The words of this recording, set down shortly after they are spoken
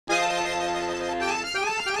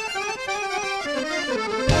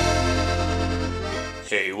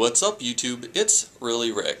Hey, what's up YouTube? It's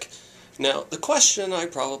ReallyRick. Now, the question I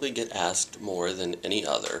probably get asked more than any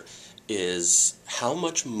other is, how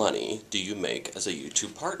much money do you make as a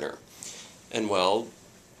YouTube partner? And well,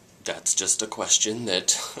 that's just a question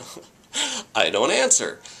that I don't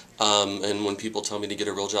answer. And when people tell me to get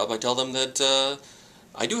a real job, I tell them that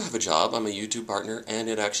I do have a job, I'm a YouTube partner, and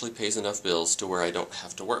it actually pays enough bills to where I don't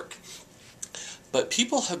have to work. But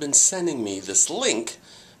people have been sending me this link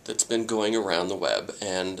that's been going around the web,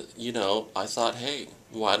 and I thought, hey,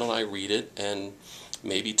 why don't I read it and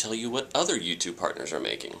maybe tell you what other YouTube partners are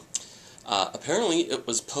making. Apparently it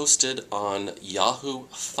was posted on Yahoo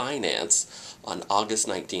Finance on August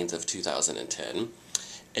 19th of 2010,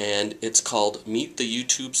 and it's called Meet the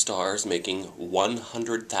YouTube Stars Making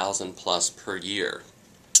 100,000 plus per year.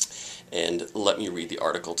 And let me read the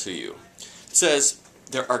article to you. It says,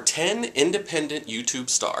 there are 10 independent YouTube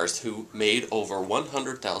stars who made over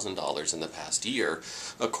 $100,000 in the past year,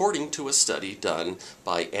 according to a study done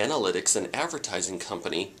by analytics and advertising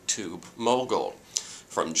company TubeMogul.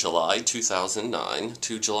 From July 2009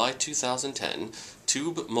 to July 2010,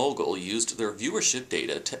 TubeMogul used their viewership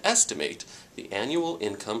data to estimate the annual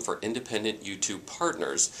income for independent YouTube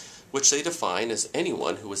partners, which they define as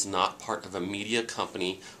anyone who is not part of a media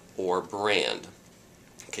company or brand.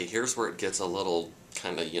 Okay, here's where it gets a little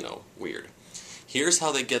kind of, weird. Here's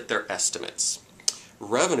how they get their estimates.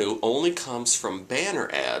 Revenue only comes from banner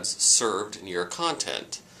ads served near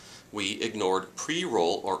content. We ignored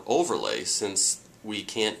pre-roll or overlay since we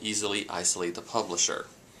can't easily isolate the publisher.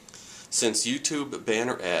 Since YouTube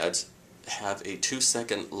banner ads have a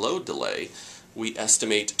 2-second load delay, we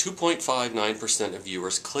estimate 2.59% of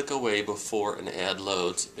viewers click away before an ad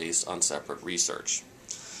loads based on separate research.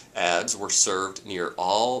 Ads were served near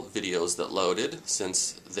all videos that loaded.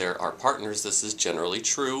 Since there are partners, this is generally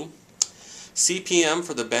true. CPM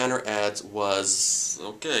for the banner ads was,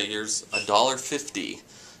 okay, here's $1.50.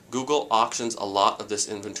 Google auctions a lot of this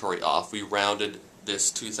inventory off. We rounded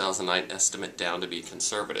this 2009 estimate down to be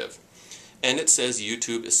conservative. And it says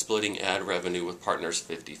YouTube is splitting ad revenue with partners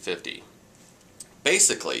 50-50.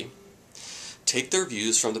 Basically, take their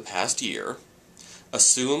views from the past year,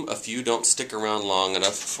 assume a few don't stick around long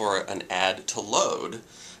enough for an ad to load,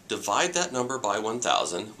 divide that number by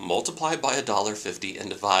 1,000, multiply by $1.50, and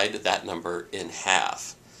divide that number in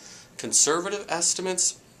half. Conservative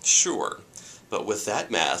estimates? Sure. But with that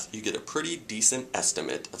math, you get a pretty decent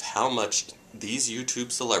estimate of how much these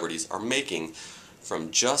YouTube celebrities are making from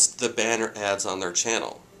just the banner ads on their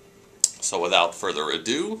channel. So without further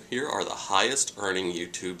ado, here are the highest earning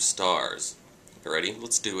YouTube stars. You ready?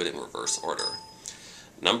 Let's do it in reverse order.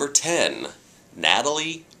 Number 10,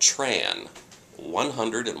 Natalie Tran,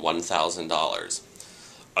 $101,000.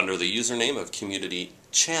 Under the username of Community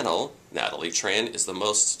Channel, Natalie Tran is the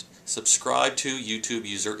most subscribed to YouTube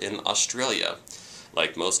user in Australia.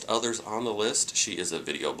 Like most others on the list, she is a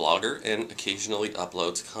video blogger and occasionally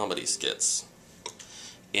uploads comedy skits.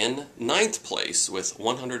 In 9th place, with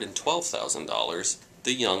 $112,000,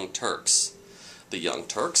 The Young Turks. The Young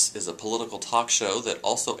Turks is a political talk show that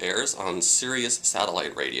also airs on Sirius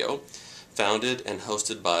satellite radio, founded and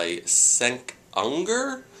hosted by Cenk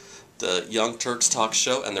Uygur. The Young Turks talk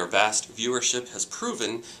show and their vast viewership has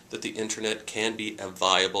proven that the internet can be a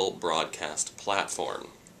viable broadcast platform.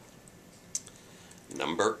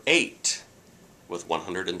 Number 8, with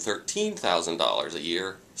 $113,000 a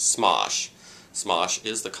year, Smosh. Smosh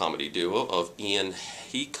is the comedy duo of Ian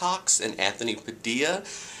Hecox and Anthony Padilla,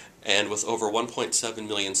 and with over 1.7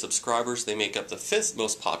 million subscribers, they make up the 5th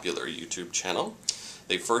most popular YouTube channel.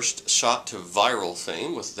 They first shot to viral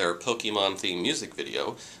fame with their Pokemon-themed music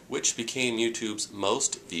video, which became YouTube's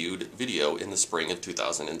most viewed video in the spring of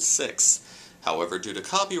 2006. However, due to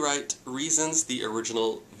copyright reasons, the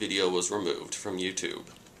original video was removed from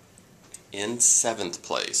YouTube. In 7th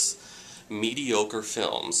place, Mediocre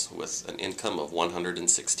Films, with an income of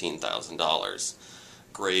 $116,000.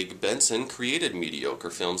 Greg Benson created Mediocre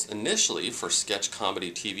Films initially for sketch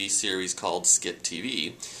comedy TV series called Skit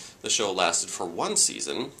TV. The show lasted for 1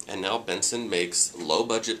 season, and now Benson makes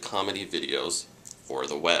low-budget comedy videos for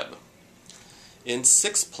the web. In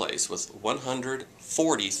 6th place, with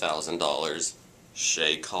 $140,000,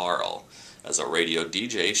 Shay Carl. As a radio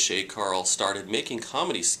DJ, Shay Carl started making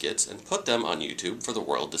comedy skits and put them on YouTube for the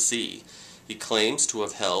world to see. He claims to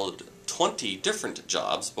have held 20 different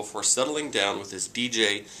jobs before settling down with his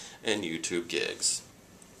DJ and YouTube gigs.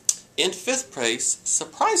 In 5th place,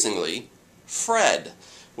 surprisingly, Fred,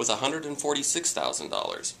 with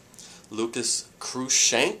 $146,000. Lucas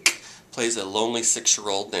Cruikshank plays a lonely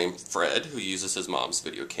 6-year-old named Fred who uses his mom's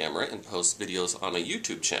video camera and posts videos on a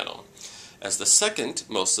YouTube channel. As the second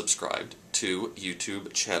most subscribed to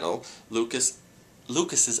YouTube channel,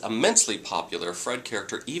 Lucas's immensely popular Fred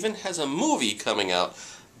character even has a movie coming out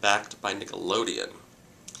backed by Nickelodeon.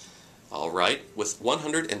 Alright, with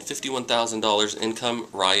 $151,000 income,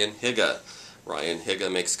 Ryan Higa. Ryan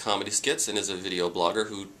Higa makes comedy skits and is a video blogger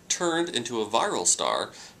who turned into a viral star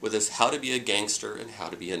with his How to Be a Gangster and How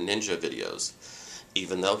to Be a Ninja videos.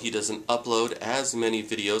 Even though he doesn't upload as many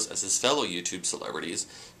videos as his fellow YouTube celebrities,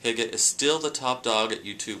 Higa is still the top dog at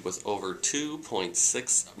YouTube with over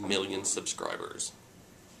 2.6 million subscribers.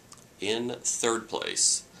 In third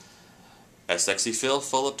place, Sexy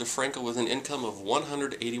Philip DeFranco with an income of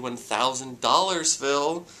 $181,000,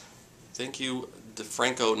 Phil. Thank you,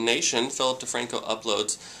 DeFranco Nation. Philip DeFranco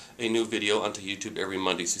uploads a new video onto YouTube every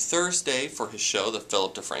Monday through Thursday for his show, The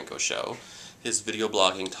Philip DeFranco Show. His video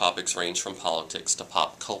blogging topics range from politics to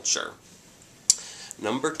pop culture.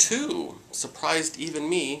 Number 2 surprised even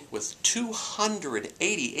me with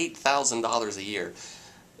 $288,000 a year.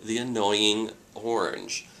 The Annoying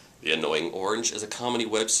Orange. The Annoying Orange is a comedy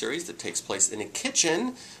web series that takes place in a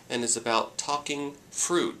kitchen and is about talking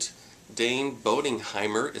fruit. Dane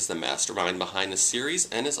Bodenheimer is the mastermind behind the series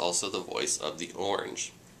and is also the voice of the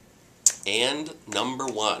orange. And number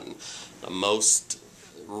 1, the most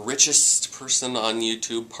richest person on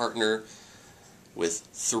YouTube partner with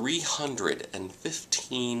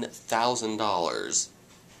 $315,000.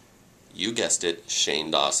 You guessed it,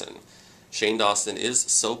 Shane Dawson. Shane Dawson is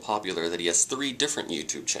so popular that he has 3 different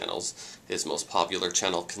YouTube channels. His most popular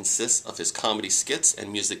channel consists of his comedy skits and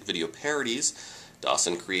music video parodies.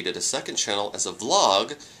 Dawson created a second channel as a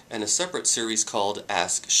vlog and a separate series called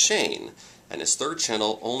Ask Shane. And his third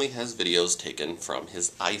channel only has videos taken from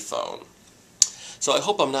his iPhone. So I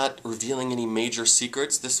hope I'm not revealing any major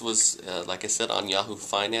secrets. This was, like I said, on Yahoo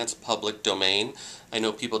Finance, public domain. I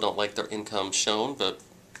know people don't like their income shown, but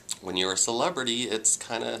when you're a celebrity, it's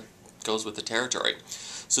kind of goes with the territory.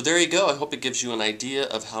 So there you go. I hope it gives you an idea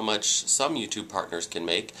of how much some YouTube partners can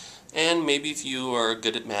make. And maybe if you are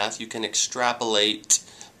good at math, you can extrapolate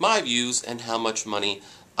my views and how much money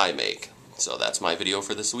I make. So that's my video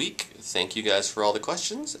for this week. Thank you guys for all the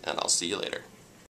questions, and I'll see you later.